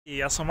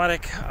Ja som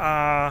Marek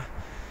a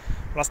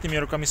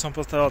vlastnými rukami som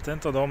postavil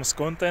tento dom z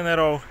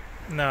kontejnerov.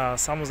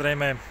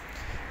 Samozrejme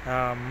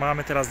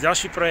máme teraz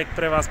ďalší projekt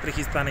pre vás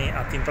prichystaný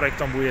a tým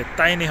projektom bude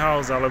tiny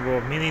house alebo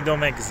mini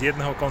domek z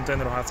jedného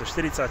kontejneru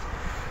HC40.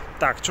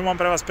 Tak, čo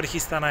mám pre vás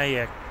prichystané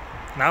je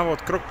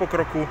návod krok po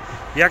kroku,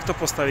 jak to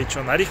postaviť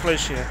čo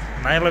najrýchlejšie,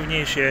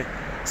 najlevnejšie,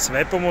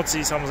 své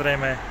pomoci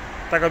samozrejme,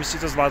 tak aby ste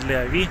to zvládli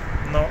aj vy.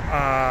 No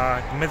a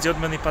medzi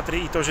odmeny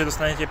patrí i to, že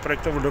dostanete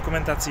projektovú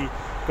dokumentáciu,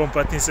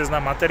 kompletný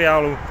seznam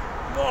materiálu,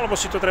 no alebo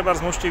si to treba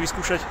môžete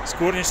vyskúšať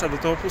skôr, než sa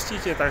do toho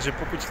pustíte, takže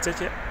pokud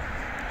chcete,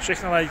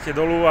 všechno nájdete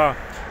dolu a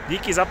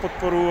díky za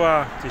podporu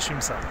a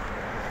teším sa.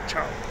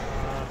 Čau.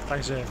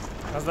 Takže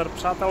nazdar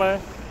přátelé.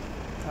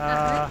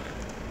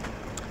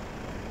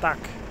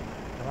 Tak,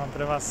 ja mám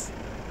pre vás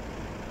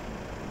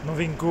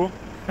novinku.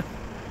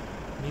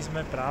 My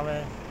sme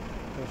práve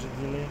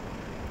pořídili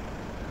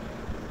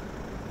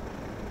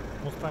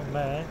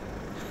dostupné,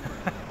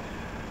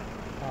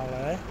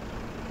 ale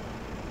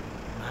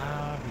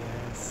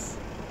návěs.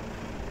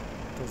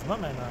 To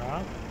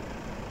znamená,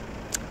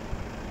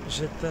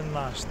 že ten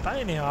náš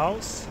tiny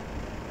house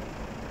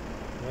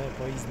je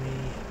pojízdný.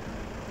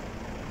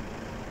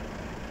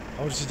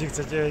 A určite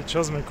chcete vedieť,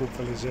 čo sme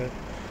kúpili, že?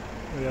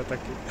 Ja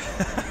taky.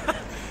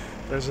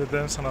 Takže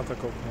jdem sa na to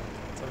kouknout.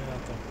 Co mi na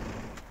to?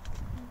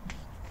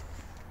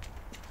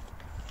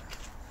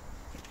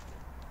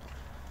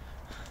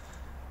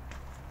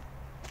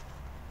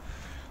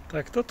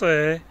 Tak toto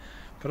je,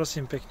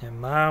 prosím pekne,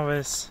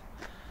 náves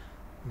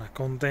na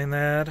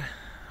kontejner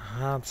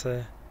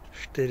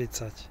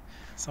HC40.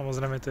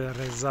 Samozrejme to je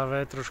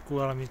rezavé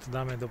trošku, ale my to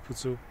dáme do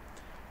pucu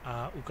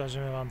a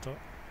ukážeme vám to,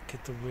 keď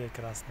to bude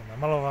krásne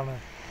namalované.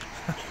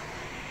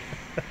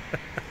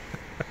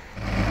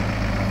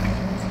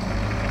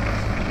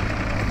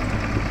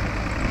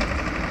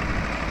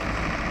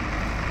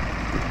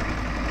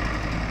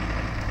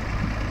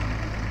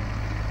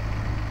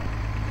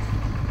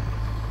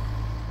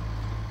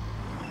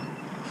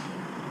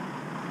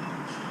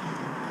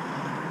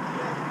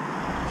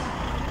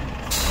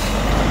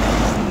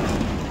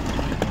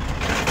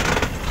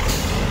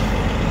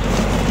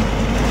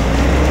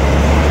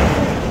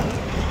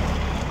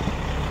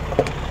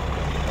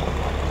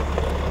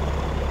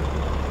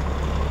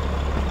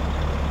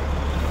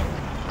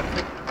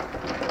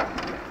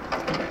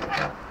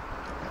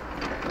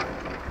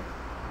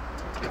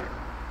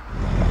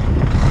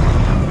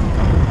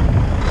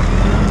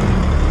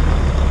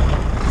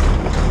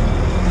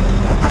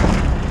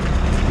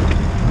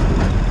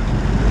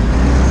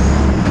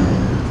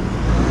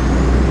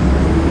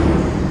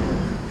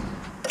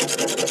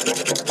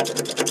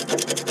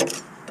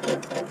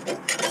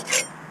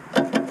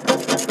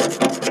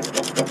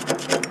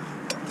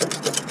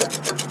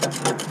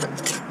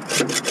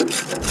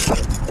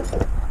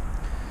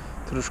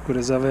 Trošku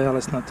rezavé, ale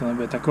snad to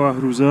nebude taková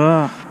hrúza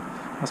a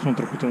aspoň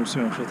trochu to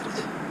musíme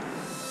ušetriť.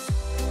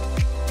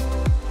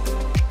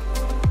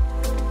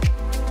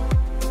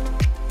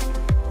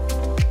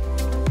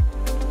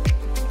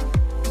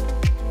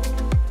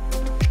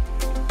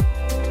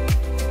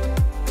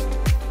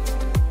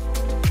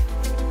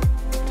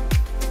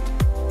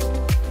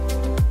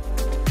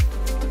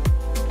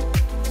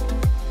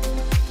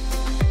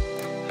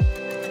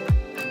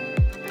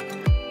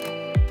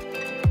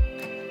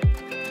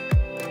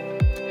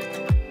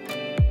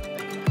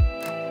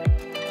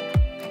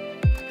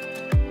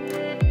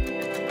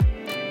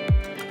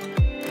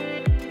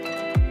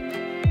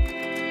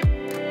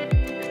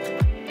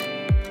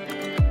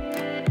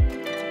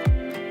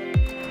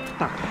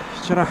 Tak,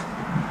 včera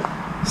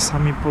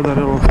sa mi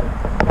podarilo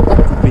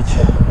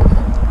kúpiť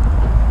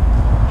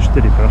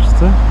 4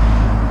 pražce,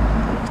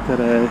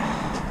 ktoré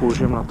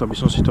použijem na to, aby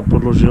som si to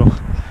podložil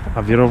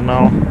a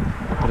vyrovnal,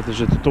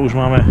 pretože toto už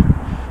máme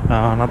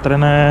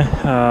natrené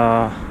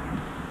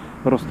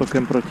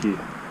roztokem proti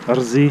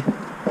verzi.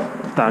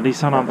 Tady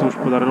sa nám to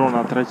už podarilo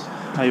natreť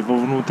aj vo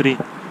vnútri,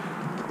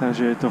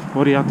 takže je to v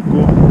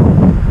poriadku.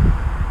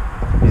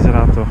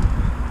 Vyzerá to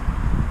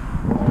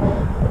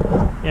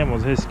nie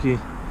moc hezky,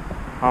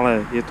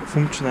 ale je to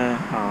funkčné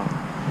a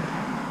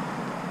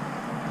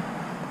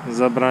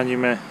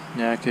zabránime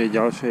nejakej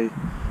ďalšej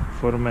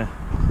forme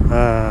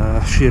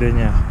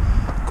šírenia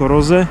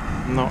koróze.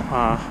 No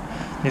a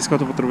dneska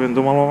to potrebujem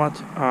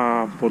domalovať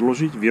a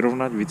podložiť,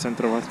 vyrovnať,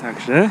 vycentrovať,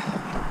 takže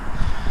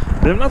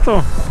idem na to!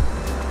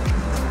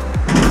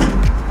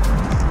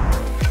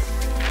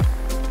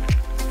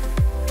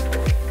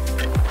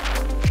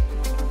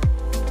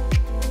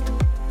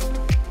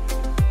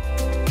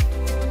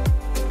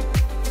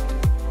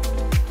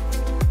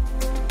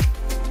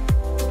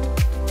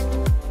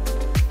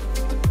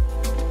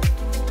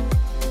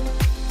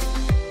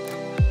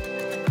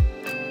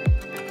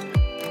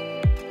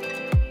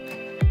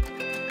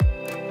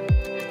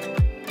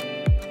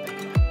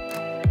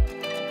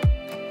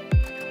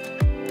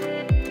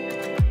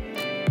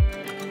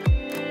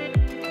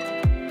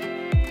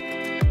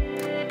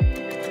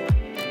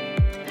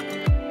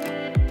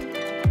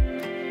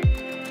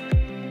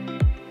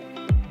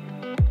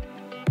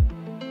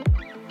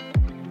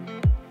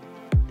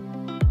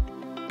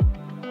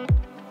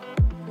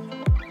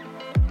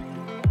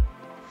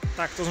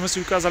 Tak to sme si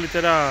ukázali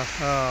teda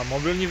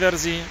mobilní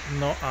verzi,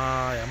 no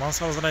a ja mám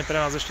samozrejme pre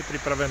vás ešte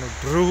pripravenú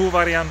druhú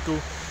variantu.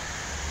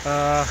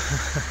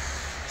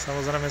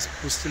 Samozrejme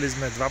spustili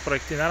sme dva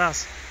projekty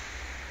naraz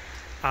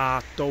a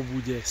to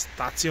bude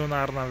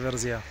stacionárna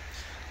verzia.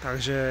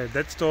 Takže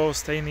detto,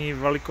 stejná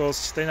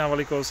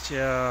veľkosť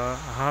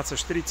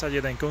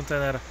HC41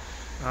 kontejner,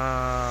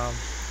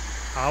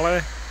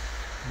 ale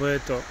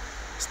bude to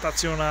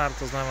stacionár,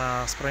 to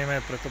znamená spravíme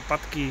preto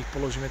patky,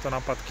 položíme to na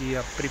patky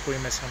a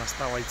pripojíme sa na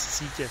stávající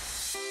sítě.